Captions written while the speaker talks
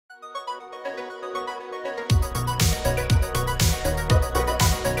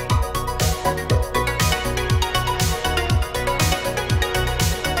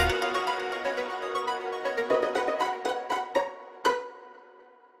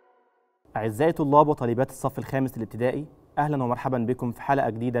أعزائي طلاب وطالبات الصف الخامس الابتدائي، أهلا ومرحبا بكم في حلقة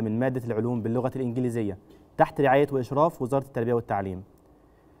جديدة من مادة العلوم باللغة الإنجليزية تحت رعاية وإشراف وزارة التربية والتعليم.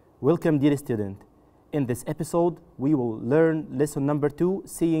 Welcome dear student. In this episode, we will learn lesson number 2,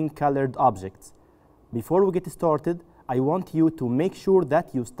 seeing colored objects. Before we get started, I want you to make sure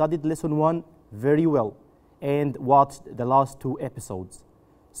that you studied lesson 1 very well and watched the last 2 episodes.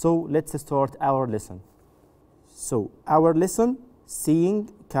 So let's start our lesson. So our lesson, seeing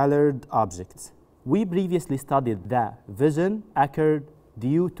colored objects. We previously studied the vision occurred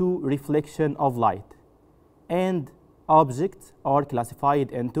due to reflection of light, and objects are classified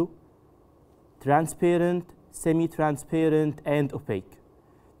into transparent, semi-transparent, and opaque.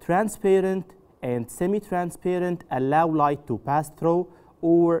 Transparent and semi-transparent allow light to pass through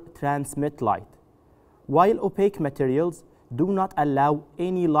or transmit light, while opaque materials do not allow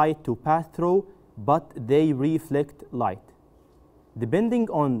any light to pass through, but they reflect light. Depending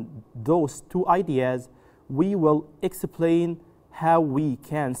on those two ideas, we will explain how we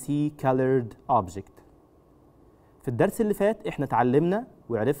can see colored object. في الدرس اللي فات احنا اتعلمنا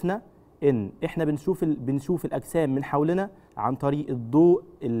وعرفنا ان احنا بنشوف الاجسام من حولنا عن طريق الضوء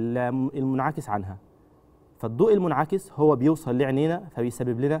المنعكس عنها. فالضوء المنعكس هو بيوصل لعينينا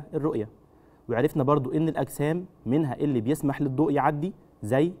فبيسبب لنا الرؤية. وعرفنا برضو ان الاجسام منها اللي بيسمح للضوء يعدي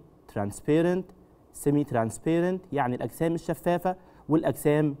زي transparent, semi-transparent يعني الأجسام الشفافة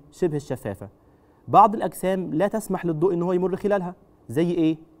والأجسام شبه الشفافة. بعض الأجسام لا تسمح للضوء إن هو يمر خلالها زي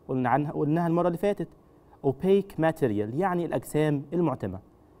إيه؟ قلناها المرة اللي فاتت. opaque material يعني الأجسام المعتمة.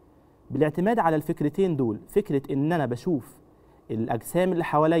 بالاعتماد على الفكرتين دول، فكرة إن أنا بشوف الأجسام اللي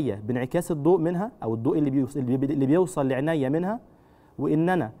حواليا بانعكاس الضوء منها أو الضوء اللي بيوصل لعينيا منها، وإن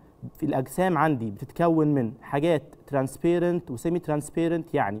أنا في الأجسام عندي بتتكون من حاجات transparent و semi-transparent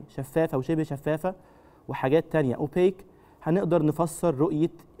يعني شفافة وشبه شفافة، وحاجات تانية opaque. هنقدر نفسر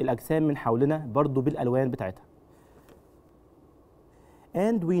رؤية الأجسام من حولنا برضو بالألوان بتاعتها.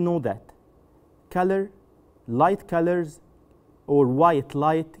 And we know that color, light colors or white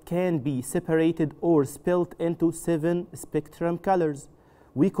light can be separated or split into 7 spectrum colors.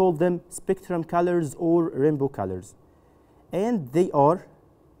 We call them spectrum colors or rainbow colors. And they are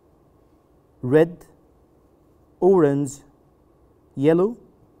red, orange, yellow,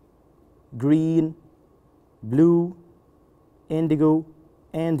 green, blue, indigo,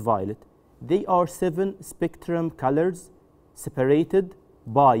 and violet. They are 7 spectrum colors separated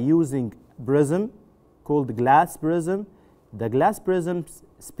by using prism called glass prism. The glass prism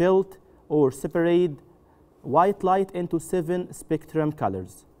split or separate white light into 7 spectrum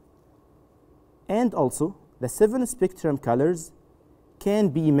colors. And also, the 7 spectrum colors can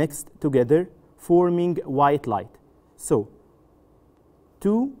be mixed together forming white light. So,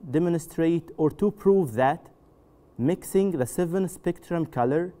 to demonstrate or to prove that mixing the 7 spectrum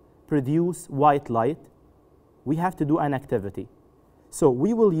color produce white light, we have to do an activity. So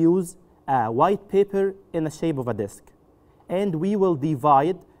we will use a white paper in the shape of a disk, and we will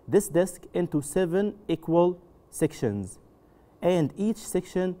divide this disk into 7 equal sections, and each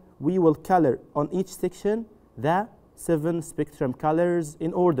section we will color on each section the 7 spectrum colors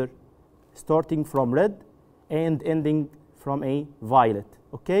in order, starting from red and ending from a violet.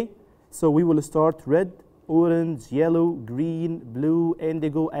 Okay, so we will start red, orange, yellow, green, blue,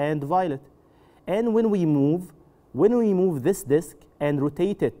 indigo, and violet. And when we move this disk and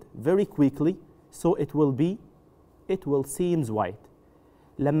rotate it very quickly, so it will seems white.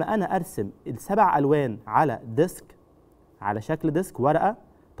 لما أنا أرسم ال7 ألوان على ديسك، على شكل ديسك ورقة،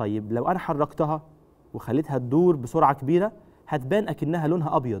 طيب لو أنا حركتها وخليتها تدور بسرعة كبيرة هتبان أكنها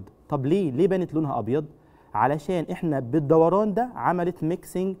لونها أبيض. طب ليه بانت لونها أبيض؟ علشان إحنا بالدوران ده عملت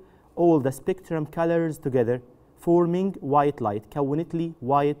mixing all the spectrum colors together forming white light، كونت لي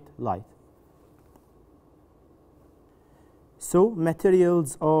white light. So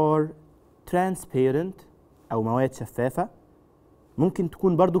materials are transparent أو مواد شفافة. ممكن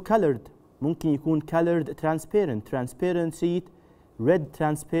تكون برضو colored، ممكن يكون colored transparent sheet, red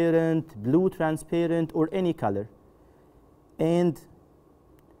transparent, blue transparent, or any color. And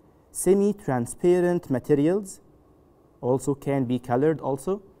semi-transparent materials also can be colored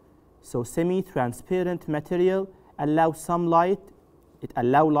also. So semi-transparent material allows some light, it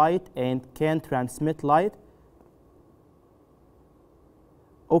allows light and can transmit light.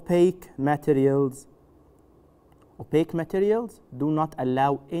 Opaque materials do not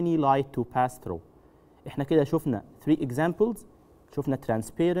allow any light to pass through. احنا كده شفنا 3 examples. شفنا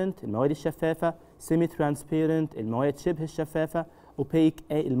transparent المواد الشفافة، semi-transparent المواد شبه الشفافة، opaque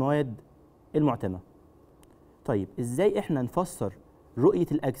المواد المعتمة. طيب ازاي احنا نفسر رؤية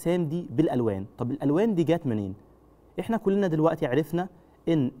الأجسام دي بالألوان؟ طب الألوان دي جات منين؟ احنا كلنا دلوقتي عرفنا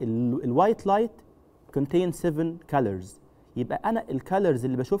ان الوايت لايت contain 7 colors. يبقى انا الكالرز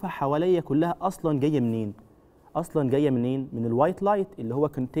اللي بشوفها حواليا كلها اصلا جايه منين؟ اصلا جايه منين؟ من الوايت لايت اللي هو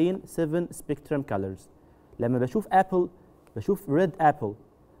contain 7 spectrum colors. لما بشوف apple بشوف red apple.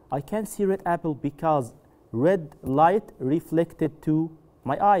 I can see red apple because red light reflected to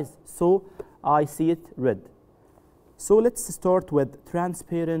my eyes, so I see it red. So let's start with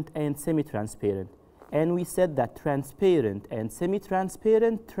transparent and semi-transparent. And we said that transparent and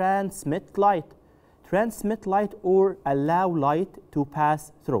semi-transparent transmit light. Transmit light or allow light to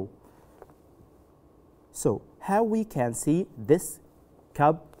pass through. So how we can see this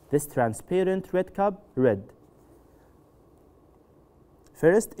cup, this transparent red cup, red?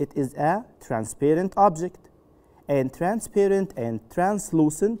 First, it is a transparent object. And transparent and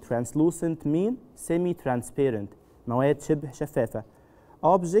translucent, translucent mean semi-transparent. مواد شبه شفافة.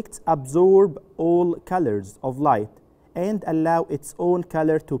 Objects absorb all colors of light and allow its own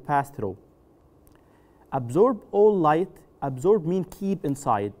color to pass through. Absorb all light, absorb mean keep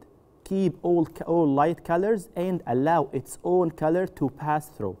inside. Keep all light colors and allow its own color to pass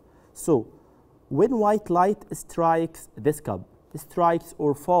through. So, when white light strikes this cup, strikes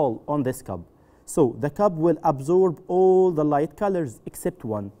or fall on this cup, so the cup will absorb all the light colors except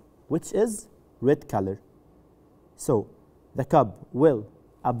one, which is red color. So, the cup will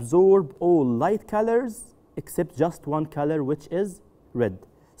absorb all light colors except just one color, which is red.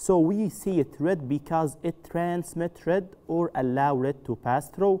 So we see it red because it transmits red or allow red to pass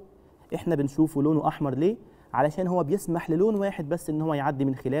through. احنا بنشوفه لونه احمر ليه؟ علشان هو بيسمح للون واحد بس ان هو يعدي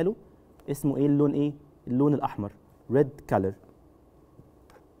من خلاله. اسمه ايه اللون ايه؟ اللون الاحمر. Red color.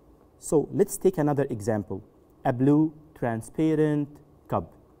 So let's take another example. A blue transparent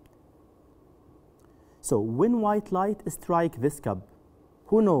cup. So when white light strikes this cup,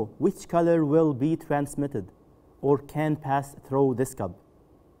 who know which color will be transmitted or can pass through this cup?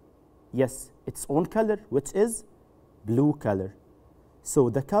 Yes, its own color, which is blue color. So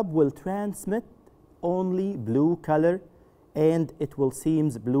the cup will transmit only blue color and it will seem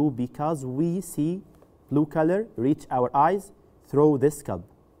blue because we see blue color reach our eyes through this cup.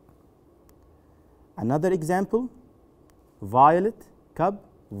 Another example, violet cup,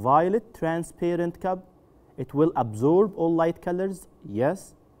 violet transparent cup. It will absorb all light colors,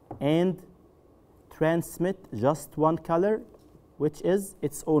 yes, and transmit just one color, which is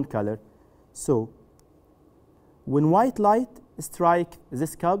its own color. So, when white light strikes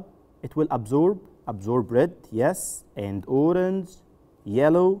this cup, it will absorb red, yes, and orange,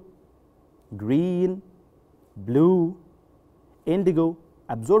 yellow, green, blue, indigo,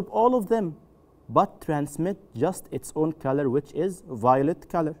 absorb all of them, but transmit just its own color, which is violet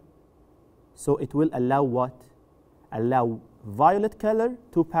color. So it will allow what? Allow violet color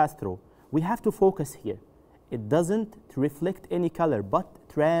to pass through. We have to focus here. It doesn't reflect any color, but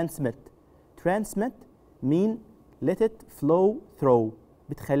transmit. Transmit mean let it flow through.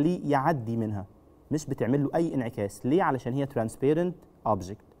 بتخليه يعدي منها. مش بتعمل له أي انعكاس. ليه؟ علشان هي transparent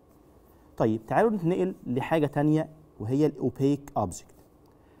object. طيب تعالوا نتنقل لحاجة تانية وهي ال opaque object.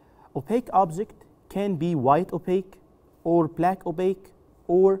 Opaque object can be white opaque or black opaque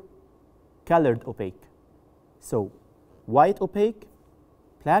or colored opaque. So, white opaque,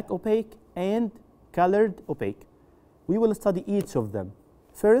 black opaque, and colored opaque. We will study each of them.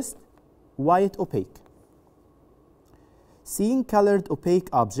 First, white opaque. Seeing colored opaque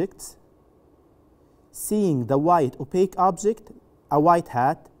objects, seeing the white opaque object, a white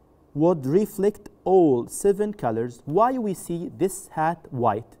hat, would reflect all 7 colors. Why we see this hat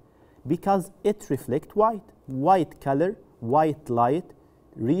white? Because it reflects white. White color, white light,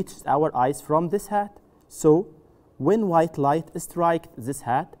 reaches our eyes from this hat. So, when white light strikes this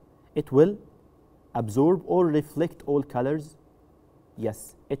hat, it will absorb or reflect all colors.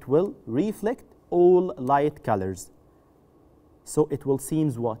 Yes, it will reflect all light colors. So, it will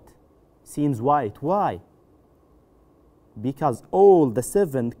seems what? Seems white. Why? Because all the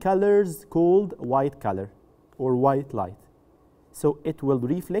 7 colors called white color or white light. So, it will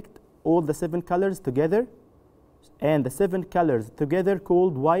reflect all the 7 colors together, and the 7 colors together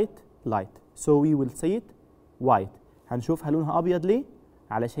called white light. So we will say it white. هنشوفها لونها أبيض ليه؟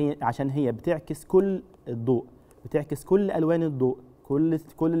 عشان هي بتعكس كل الضوء، بتعكس كل ألوان الضوء،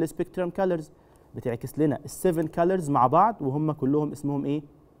 كل السبيكترم كولرز، بتعكس لنا ال7 colors مع بعض وهم كلهم اسمهم إيه؟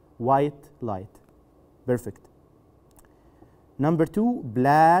 white light. Perfect. Number 2,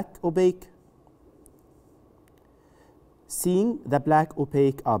 black opaque. Seeing the black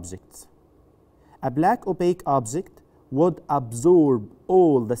opaque objects. A black opaque object would absorb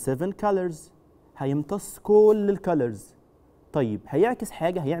all the 7 colors. هيمتص كل الكالرز. طيب هيعكس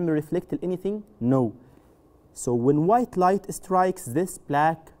حاجة، هيعمل reflect anything? No. So when white light strikes this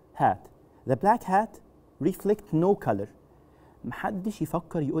black hat, the black hat reflect no color. محدش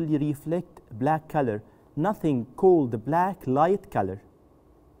يفكر يقول لي reflect black color. Nothing called black light color.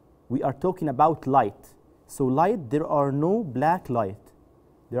 We are talking about light. So light, there are no black light.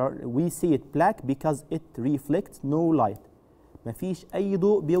 We see it black because it reflects no light. مفيش أي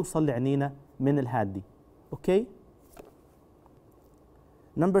ضوء بيوصل لعينينا من الهات دي. Okay?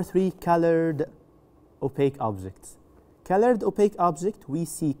 Number 3, colored opaque objects. Colored opaque object, we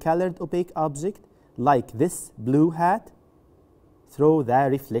see colored opaque object like this blue hat through the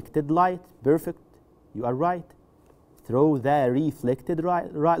reflected light. Perfect, you are right. Through the reflected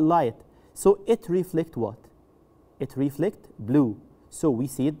light. So it reflect what? It reflect blue. So we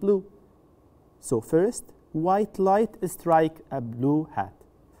see it blue. So first, white light strike a blue hat.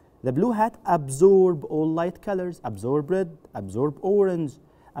 The blue hat absorb all light colors, absorb red, absorb orange,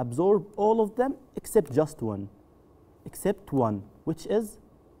 absorb all of them except just one. Except one, which is,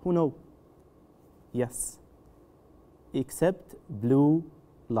 who know? Yes, except blue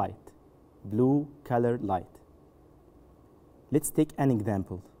light, blue color light. Let's take an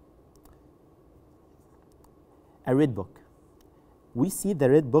example. A red book. We see the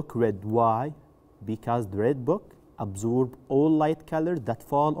red book red. Why? Because the red book absorb all light colors that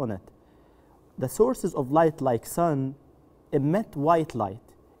fall on it. The sources of light like sun emit white light,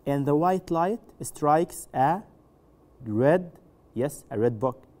 and the white light strikes a red, yes, a red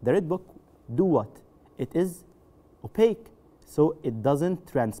book. The red book do what? It is opaque, so it doesn't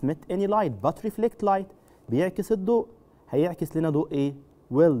transmit any light but reflect light. بيعكس الضوء. هيعكس لنا ضوء ايه؟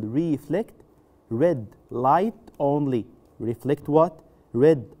 Will reflect red light only. Reflect what?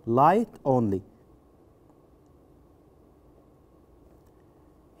 Red light only.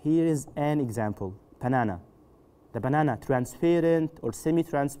 Here is an example. Banana. The banana transparent or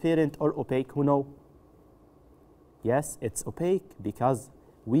semi-transparent or opaque, who know? Yes, it's opaque because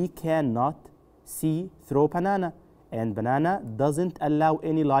we cannot see through banana, and banana doesn't allow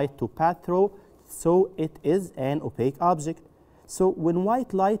any light to pass through, so it is an opaque object. So when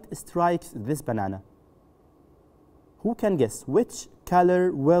white light strikes this banana, who can guess which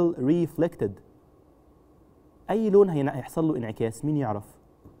color will reflected? أي لون هيحصل له انعكاس؟ مين يعرف؟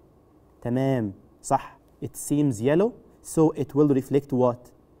 تمام، صح. It seems yellow, so it will reflect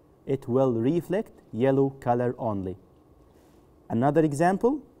what? It will reflect yellow color only. Another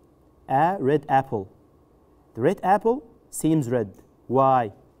example, a red apple. The red apple seems red.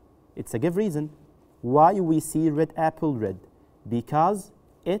 Why? It's a give reason. Why we see red apple red? Because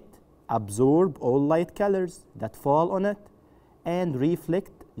it absorb all light colors that fall on it and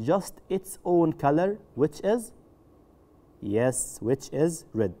reflect just its own color, which is, yes, which is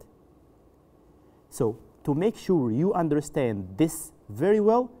red. So to make sure you understand this very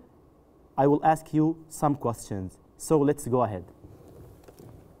well, I will ask you some questions. So let's go ahead.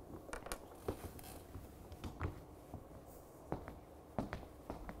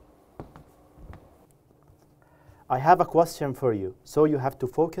 I have a question for you, so you have to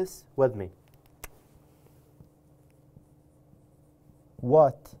focus with me.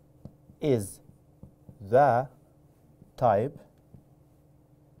 What is the type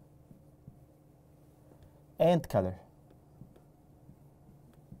and color?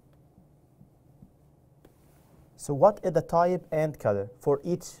 So what is the type and color for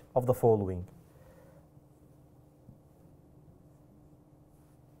each of the following?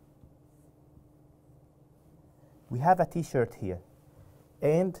 We have a t-shirt here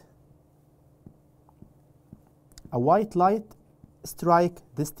and a white light strike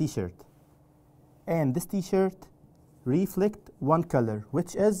this t-shirt, and this t-shirt reflect one color,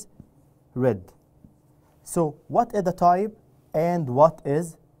 which is red. So what is the type and what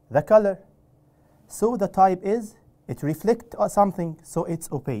is the color? So the type is, it reflects something, so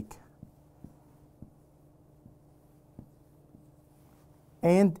it's opaque.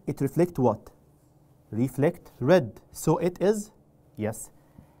 And it reflects what? Reflect red, so it is, yes,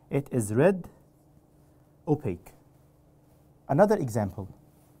 it is red opaque. Another example.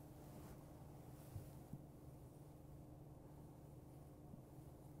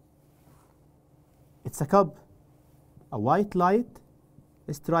 It's a cup. A white light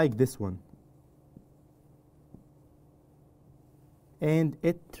strike this one, and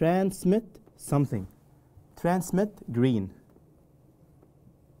it transmit something. Transmit green.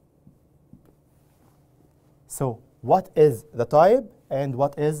 So what is the type and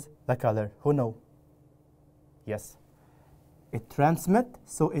what is the color? Who know? Yes. It transmit,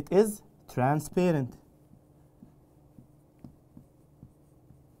 so it is transparent.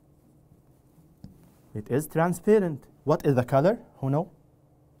 It is transparent. What is the color? Who know?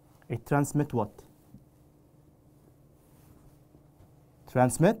 It transmit what?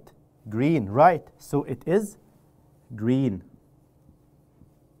 Transmit, green, right. So it is green.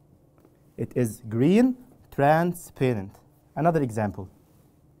 It is green, transparent. Another example.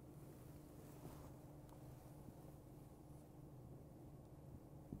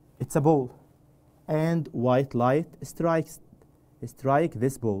 It's a ball, and white light strike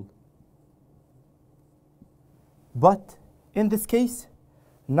this ball. But in this case,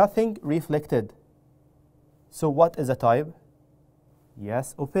 nothing reflected. So what is the type?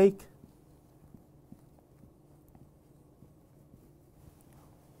 Yes, opaque.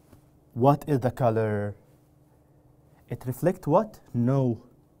 What is the color? It reflects what? No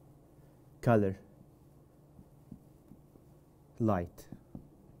color. Light.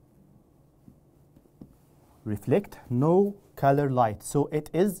 Reflect no color light. So it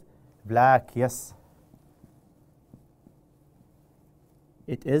is black, yes.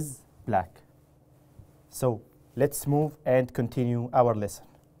 It is black. So let's move and continue our lesson.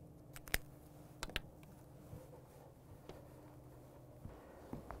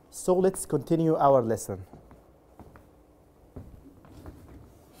 So let's continue our lesson.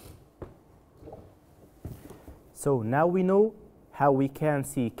 So now we know how we can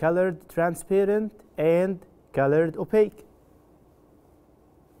see colored transparent and colored opaque.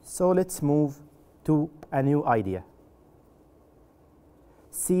 So let's move to a new idea.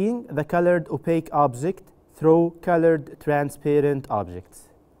 Seeing the colored opaque object through colored transparent objects.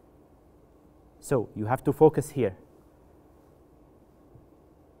 So you have to focus here.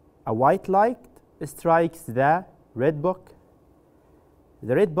 A white light strikes the red book.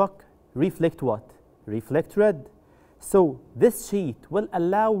 The red book reflects what? Reflect red. So this sheet will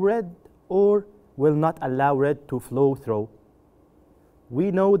allow red or will not allow red to flow through. We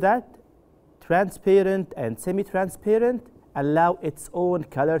know that transparent and semi-transparent allow its own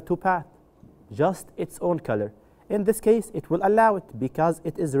color to pass, just its own color. In this case, it will allow it because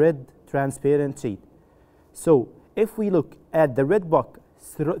it is red transparent sheet. So if we look at the red book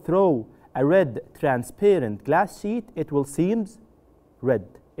through a red transparent glass sheet, it will seem red.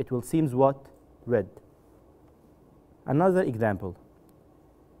 It will seem what? Red. Another example.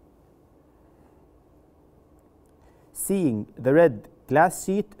 Seeing the red glass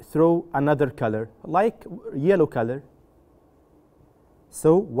sheet through another color, like yellow color.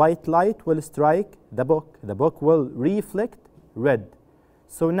 So white light will strike the book. The book will reflect red.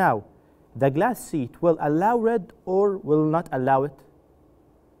 So now the glass sheet will allow red or will not allow it?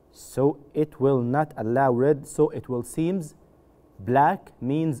 So it will not allow red, so it will seems black,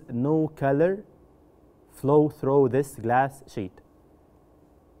 means no color flow through this glass sheet.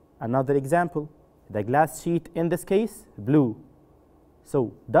 Another example, the glass sheet in this case, blue.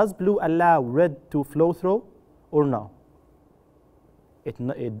 So does blue allow red to flow through or no?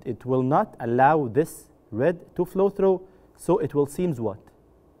 It will not allow this red to flow through, so it will seems what?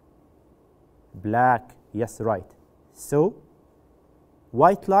 Black, yes, right. So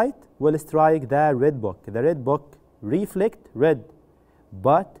white light will strike the red book. The red book reflect red,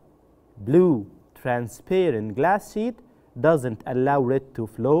 but blue transparent glass sheet doesn't allow red to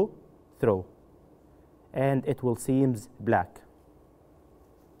flow through, and it will seems black.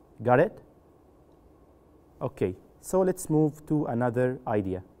 Got it? Okay, so let's move to another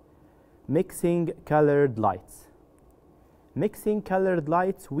idea. Mixing colored lights. Mixing colored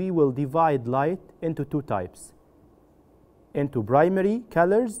lights, we will divide light into two types. Into primary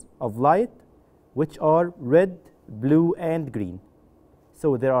colors of light, which are red, blue, and green.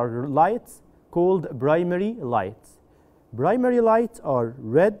 So there are lights called primary lights. Primary lights are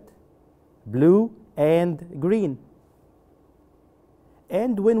red, blue, and green.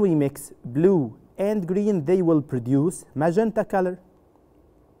 And when we mix blue and green, they will produce magenta color.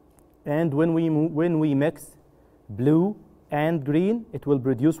 And when we mix blue and green, it will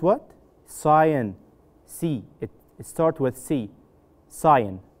produce what? Cyan. C. It starts with C.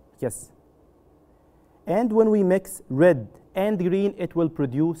 Cyan. Yes. And when we mix red and green, it will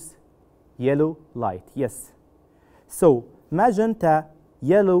produce yellow light. Yes. So magenta,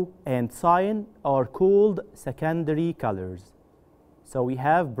 yellow, and cyan are called secondary colors. So we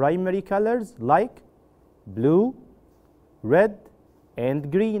have primary colors like blue, red, and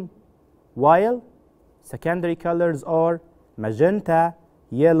green, while secondary colors are magenta,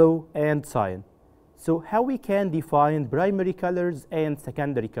 yellow, and cyan. So how we can define primary colors and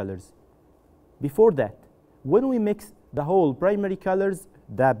secondary colors? Before that, when we mix the whole primary colors,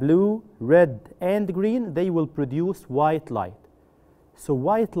 the blue, red, and green, they will produce white light. So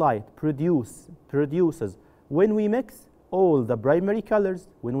white light produces when we mix all the primary colors,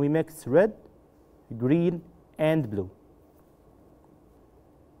 when we mix red, green, and blue.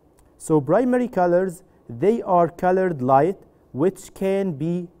 So primary colors, they are colored light which can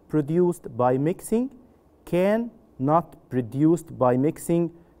be produced by mixing, can not produced by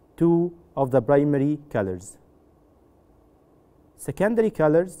mixing two of the primary colors. Secondary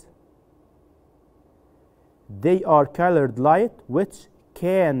colors, they are colored light which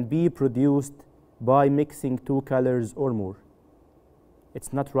can be produced by mixing two colors or more.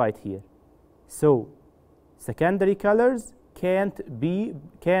 It's not right here. So secondary colors can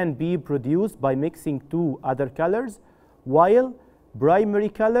be produced by mixing two other colors, while primary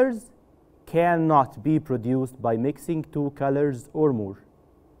colors cannot be produced by mixing two colors or more.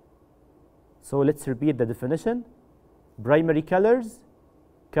 So let's repeat the definition. Primary colors,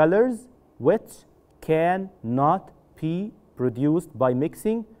 colors which cannot be produced by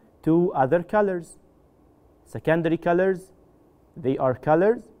mixing two other colors. Secondary colors, they are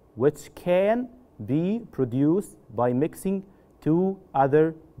colors which can be produced by mixing two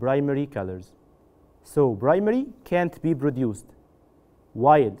other primary colors. So primary can't be produced,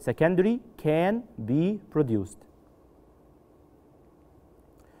 while secondary can be produced.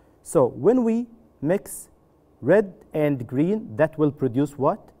 So when we mix red and green, that will produce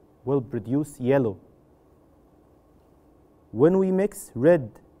what? Will produce yellow. When we mix red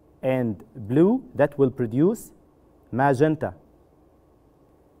and blue, that will produce magenta.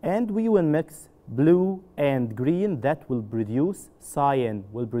 And we will mix blue and green, that will produce cyan.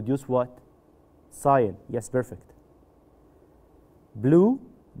 Will produce what? Cyan. Yes, perfect. Blue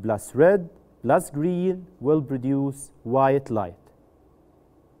plus red plus green will produce white light.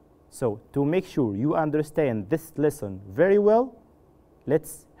 So to make sure you understand this lesson very well,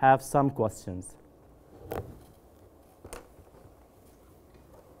 let's have some questions.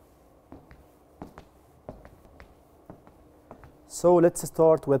 So let's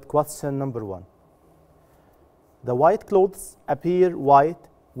start with question number 1. The white clothes appear white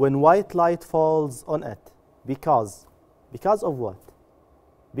when white light falls on it. Because of what?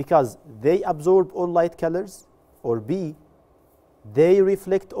 Because they absorb all light colors, or B, they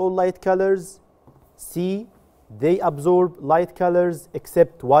reflect all light colors, C, they absorb light colors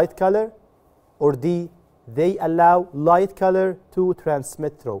except white color, or D, they allow light color to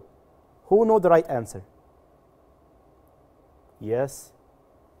transmit through. Who knows the right answer? Yes,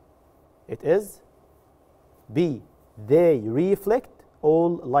 it is B, they reflect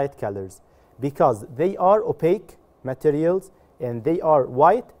all light colors, because they are opaque materials and they are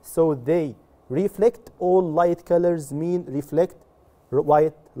white, so they reflect all light colors, mean reflect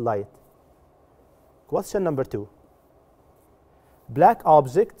white light. Question number 2. Black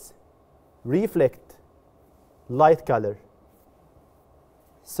objects reflect light color.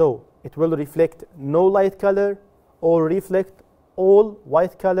 So it will reflect no light color, or reflect all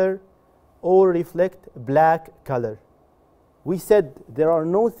white color, or reflect black color. We said there are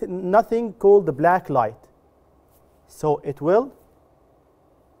nothing called black light. So it will,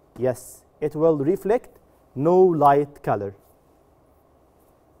 yes, it will reflect no light color.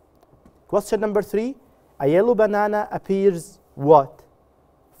 Question number 3. A yellow banana appears what?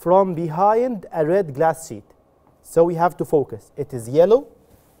 From behind a red glass sheet. So we have to focus. It is yellow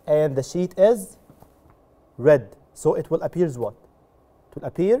and the sheet is red. So it will appear what? It will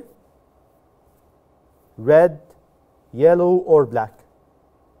appear red, yellow, or black.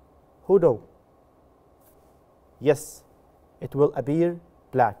 Who knows? Yes, it will appear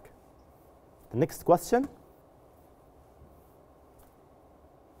black. The next question.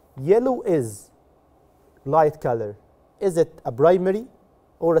 Yellow is light color. Is it a primary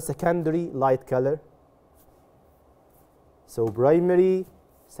or a secondary light color? So primary,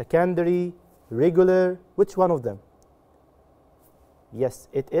 secondary, regular, which one of them? Yes,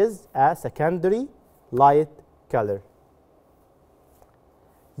 it is a secondary light color.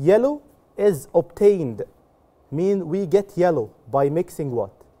 Yellow is obtained, mean we get yellow by mixing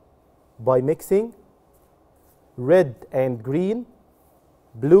what? By mixing red and green,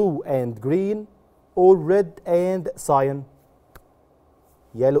 blue and green, or red and cyan.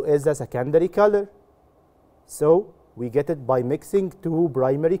 Yellow is a secondary color, so we get it by mixing two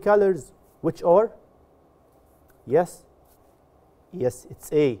primary colors, which are, yes,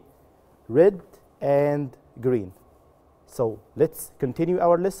 it's A, red and green. So let's continue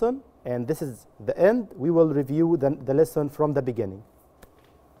our lesson, and this is the end. We will review the lesson from the beginning.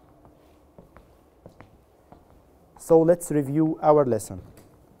 So let's review our lesson.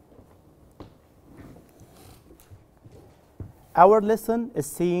 Our lesson is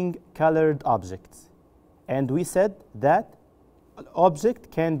seeing colored objects, and we said that an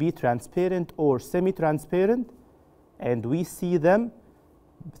object can be transparent or semi-transparent, and we see them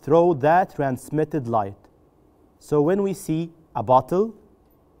through the transmitted light. So when we see a bottle,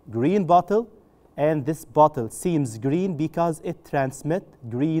 green bottle, And this bottle seems green because it transmits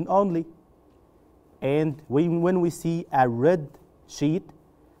green only. And when we see a red sheet,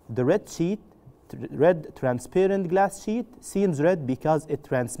 the red transparent glass sheet seems red because it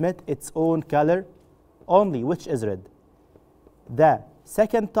transmits its own color only, which is red. The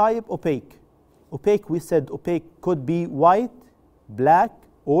second type, opaque. Opaque, we said opaque could be white, black,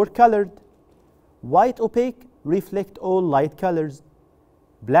 or colored. White opaque reflect all light colors.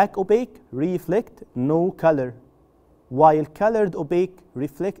 Black opaque reflect no color, while colored opaque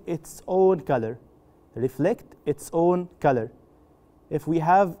reflect its own color. If we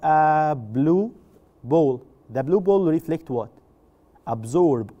have a blue bowl, the blue bowl reflect what?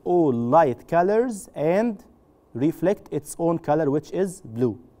 Absorb all light colors and reflect its own color, which is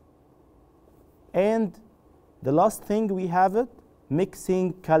blue. And the last thing we have it,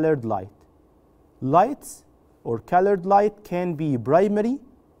 mixing colored light. Lights or colored light can be primary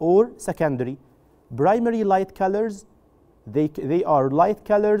or secondary. Primary light colors, they are light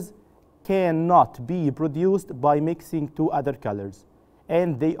colors cannot be produced by mixing two other colors,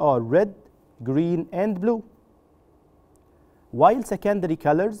 and they are red, green, and blue. While secondary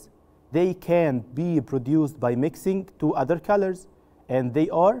colors, they can be produced by mixing two other colors, and they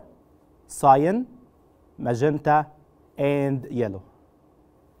are cyan, magenta, and yellow.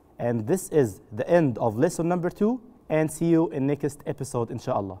 And this is the end of lesson number 2, and see you in next episode,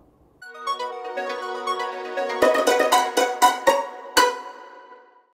 inshallah.